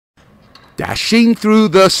Dashing through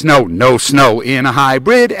the snow, no snow in a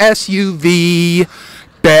hybrid SUV.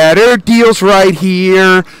 Better deals right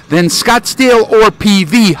here than Scottsdale or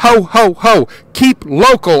PV. Ho, ho, ho. Keep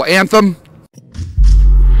local, Anthem.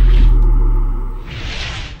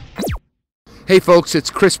 Hey folks, it's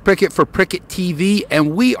Chris Prickett for Prickett TV,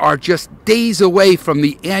 and we are just days away from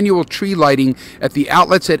the annual tree lighting at the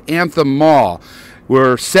outlets at Anthem Mall.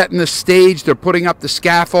 We're setting the stage, they're putting up the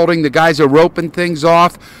scaffolding, the guys are roping things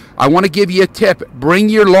off. I want to give you a tip. Bring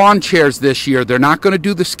your lawn chairs this year. They're not going to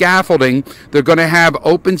do the scaffolding. They're going to have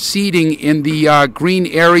open seating in the green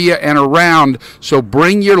area and around. So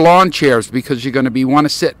bring your lawn chairs because you're going to want to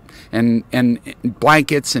sit and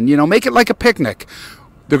blankets and, you know, make it like a picnic.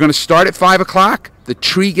 They're going to start at 5 o'clock. The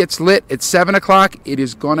tree gets lit at 7 o'clock. It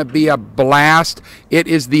is going to be a blast. It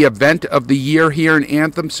is the event of the year here in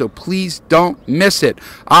Anthem, so please don't miss it.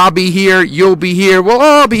 I'll be here. You'll be here. We'll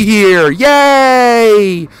all be here.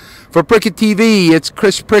 Yay! For Prickett TV, it's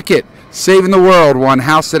Chris Prickett, saving the world one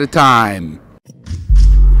house at a time.